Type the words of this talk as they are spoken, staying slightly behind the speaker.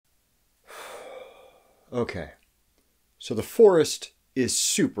Okay, so the forest is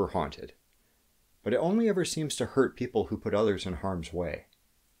super haunted, but it only ever seems to hurt people who put others in harm's way.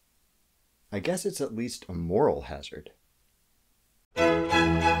 I guess it's at least a moral hazard.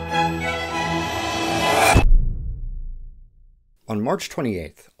 On March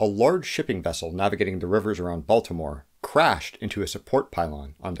 28th, a large shipping vessel navigating the rivers around Baltimore crashed into a support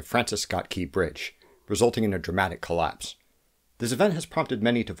pylon on the Francis Scott Key Bridge, resulting in a dramatic collapse. This event has prompted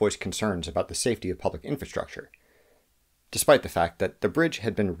many to voice concerns about the safety of public infrastructure, despite the fact that the bridge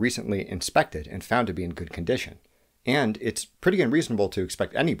had been recently inspected and found to be in good condition. And it's pretty unreasonable to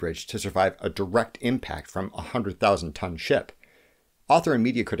expect any bridge to survive a direct impact from a 100,000-ton ship. Author and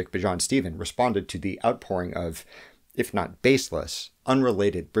media critic Bijan Stephen responded to the outpouring of, if not baseless,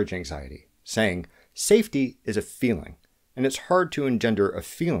 unrelated bridge anxiety, saying, "Safety is a feeling, and it's hard to engender a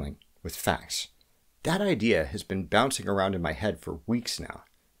feeling with facts." That idea has been bouncing around in my head for weeks now.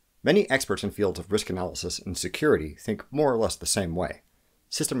 Many experts in fields of risk analysis and security think more or less the same way.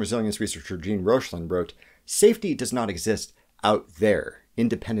 System resilience researcher Jean Rochland wrote, "Safety does not exist out there,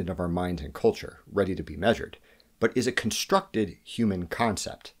 independent of our minds and culture, ready to be measured, but is a constructed human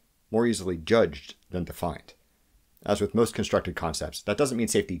concept, more easily judged than defined." As with most constructed concepts, that doesn't mean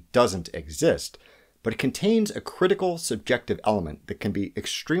safety doesn't exist, but it contains a critical subjective element that can be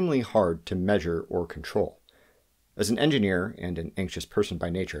extremely hard to measure or control. As an engineer and an anxious person by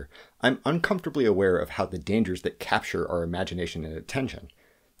nature, I'm uncomfortably aware of how the dangers that capture our imagination and attention,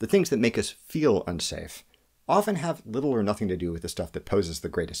 the things that make us feel unsafe, often have little or nothing to do with the stuff that poses the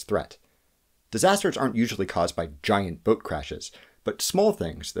greatest threat. Disasters aren't usually caused by giant boat crashes, but small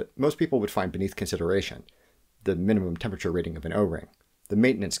things that most people would find beneath consideration: the minimum temperature rating of an O-ring, the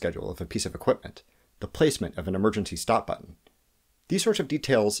maintenance schedule of a piece of equipment, the placement of an emergency stop button. These sorts of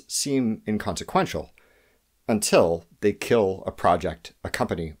details seem inconsequential until they kill a project, a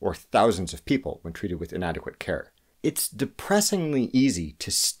company, or thousands of people when treated with inadequate care. It's depressingly easy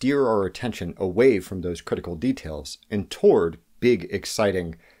to steer our attention away from those critical details and toward big,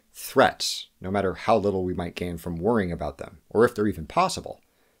 exciting threats, no matter how little we might gain from worrying about them, or if they're even possible.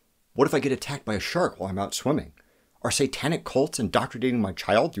 What if I get attacked by a shark while I'm out swimming? Are satanic cults indoctrinating my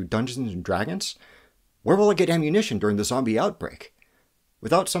child through Dungeons and Dragons? Where will I get ammunition during the zombie outbreak?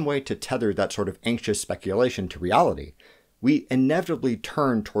 Without some way to tether that sort of anxious speculation to reality, we inevitably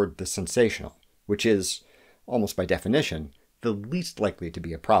turn toward the sensational, which is, almost by definition, the least likely to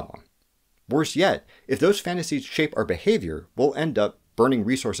be a problem. Worse yet, if those fantasies shape our behavior, we'll end up burning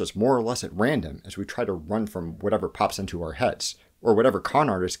resources more or less at random as we try to run from whatever pops into our heads, or whatever con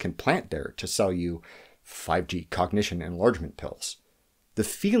artist can plant there to sell you 5G cognition enlargement pills. The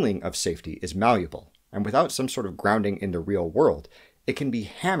feeling of safety is malleable, and without some sort of grounding in the real world, it can be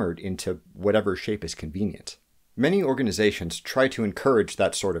hammered into whatever shape is convenient. Many organizations try to encourage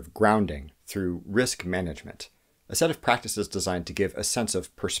that sort of grounding through risk management, a set of practices designed to give a sense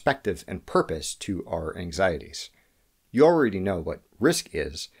of perspective and purpose to our anxieties. You already know what risk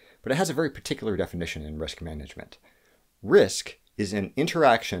is, but it has a very particular definition in risk management. Risk is an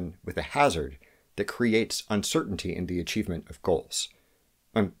interaction with a hazard that creates uncertainty in the achievement of goals.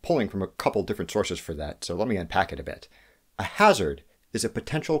 I'm pulling from a couple different sources for that, so let me unpack it a bit. A hazard is a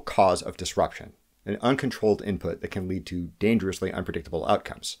potential cause of disruption, an uncontrolled input that can lead to dangerously unpredictable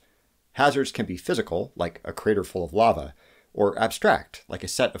outcomes. Hazards can be physical, like a crater full of lava, or abstract, like a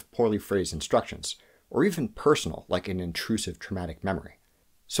set of poorly phrased instructions, or even personal, like an intrusive traumatic memory.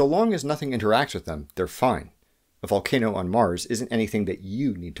 So long as nothing interacts with them, they're fine. A volcano on Mars isn't anything that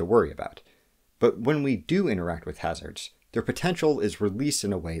you need to worry about. But when we do interact with hazards, their potential is released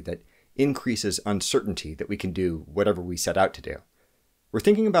in a way that increases uncertainty that we can do whatever we set out to do. We're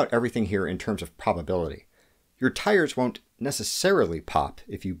thinking about everything here in terms of probability. Your tires won't necessarily pop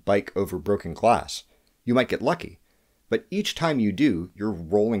if you bike over broken glass. You might get lucky, but each time you do, you're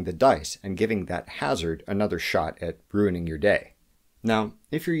rolling the dice and giving that hazard another shot at ruining your day. Now,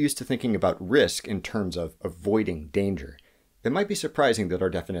 if you're used to thinking about risk in terms of avoiding danger, it might be surprising that our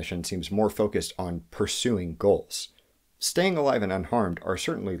definition seems more focused on pursuing goals. Staying alive and unharmed are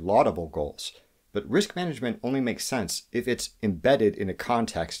certainly laudable goals, but risk management only makes sense if it's embedded in a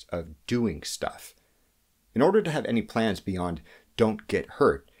context of doing stuff. In order to have any plans beyond "don't get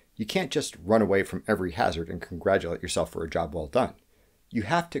hurt," you can't just run away from every hazard and congratulate yourself for a job well done. You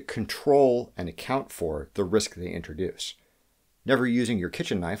have to control and account for the risk they introduce. Never using your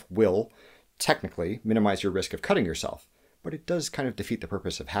kitchen knife will, technically, minimize your risk of cutting yourself, but it does kind of defeat the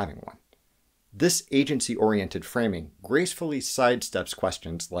purpose of having one. This agency-oriented framing gracefully sidesteps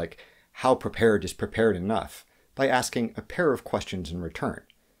questions like, how prepared is prepared enough, by asking a pair of questions in return.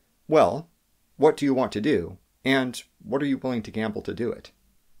 Well, what do you want to do, and what are you willing to gamble to do it?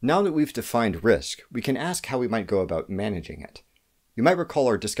 Now that we've defined risk, we can ask how we might go about managing it. You might recall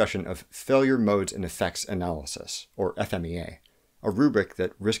our discussion of failure modes and effects analysis, or FMEA, a rubric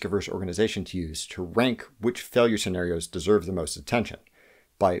that risk-averse organizations use to rank which failure scenarios deserve the most attention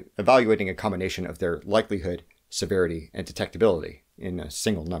by evaluating a combination of their likelihood, severity, and detectability in a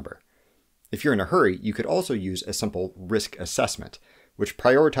single number. If you're in a hurry, you could also use a simple risk assessment, which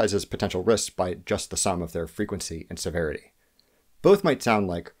prioritizes potential risks by just the sum of their frequency and severity. Both might sound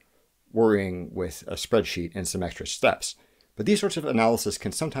like worrying with a spreadsheet and some extra steps, but these sorts of analysis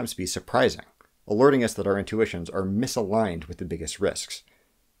can sometimes be surprising, alerting us that our intuitions are misaligned with the biggest risks.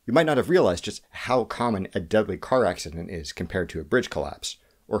 You might not have realized just how common a deadly car accident is compared to a bridge collapse,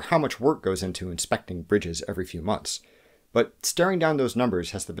 or how much work goes into inspecting bridges every few months. But staring down those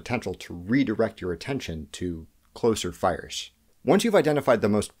numbers has the potential to redirect your attention to closer fires. Once you've identified the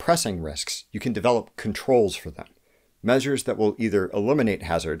most pressing risks, you can develop controls for them, measures that will either eliminate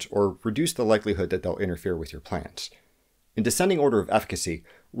hazards or reduce the likelihood that they'll interfere with your plans. In descending order of efficacy,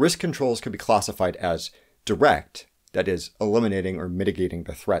 risk controls can be classified as direct, that is, eliminating or mitigating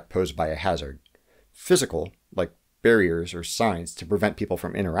the threat posed by a hazard; physical, like barriers or signs to prevent people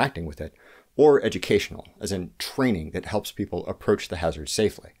from interacting with it; or educational, as in training that helps people approach the hazard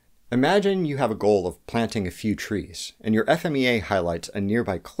safely. Imagine you have a goal of planting a few trees, and your FMEA highlights a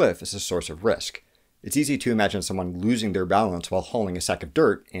nearby cliff as a source of risk. It's easy to imagine someone losing their balance while hauling a sack of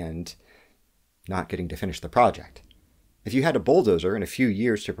dirt and not getting to finish the project. If you had a bulldozer and a few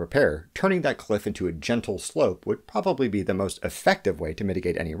years to prepare, turning that cliff into a gentle slope would probably be the most effective way to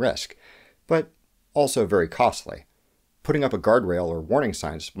mitigate any risk, but also very costly. Putting up a guardrail or warning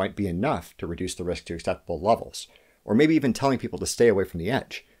signs might be enough to reduce the risk to acceptable levels, or maybe even telling people to stay away from the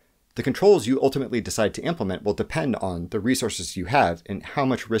edge. The controls you ultimately decide to implement will depend on the resources you have and how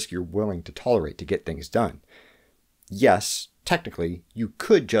much risk you're willing to tolerate to get things done. Yes, technically, you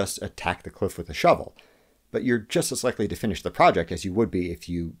could just attack the cliff with a shovel, but you're just as likely to finish the project as you would be if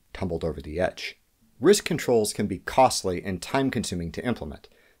you tumbled over the edge. Risk controls can be costly and time-consuming to implement,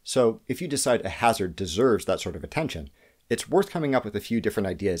 so if you decide a hazard deserves that sort of attention, it's worth coming up with a few different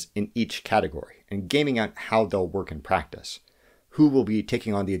ideas in each category and gaming out how they'll work in practice. Who will be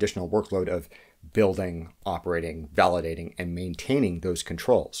taking on the additional workload of building, operating, validating, and maintaining those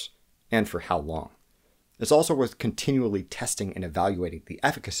controls, and for how long? It's also worth continually testing and evaluating the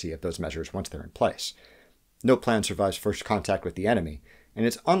efficacy of those measures once they're in place. No plan survives first contact with the enemy, and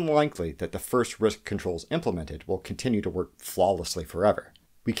it's unlikely that the first risk controls implemented will continue to work flawlessly forever.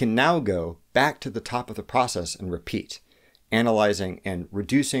 We can now go back to the top of the process and repeat, analyzing and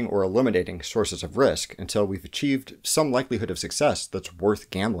reducing or eliminating sources of risk until we've achieved some likelihood of success that's worth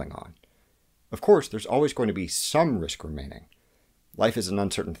gambling on. Of course, there's always going to be some risk remaining. Life is an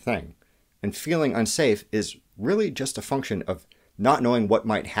uncertain thing, and feeling unsafe is really just a function of not knowing what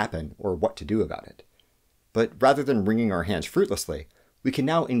might happen or what to do about it. But rather than wringing our hands fruitlessly, we can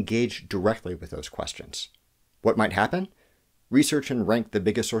now engage directly with those questions. What might happen? Research and rank the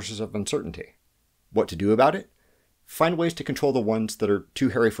biggest sources of uncertainty. What to do about it? Find ways to control the ones that are too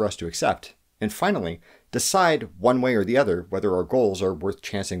hairy for us to accept. And finally, decide one way or the other whether our goals are worth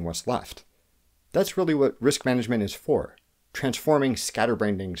chancing what's left. That's really what risk management is for, transforming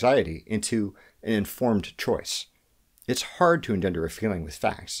scatterbrained anxiety into an informed choice. It's hard to engender a feeling with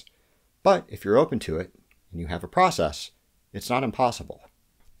facts, but if you're open to it and you have a process, it's not impossible.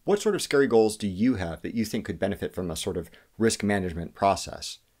 What sort of scary goals do you have that you think could benefit from a sort of risk management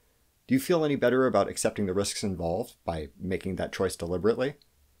process? Do you feel any better about accepting the risks involved by making that choice deliberately?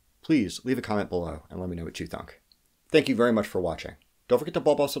 Please leave a comment below and let me know what you think. Thank you very much for watching. Don't forget to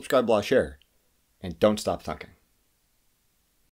blah, subscribe, share, and don't stop thunking.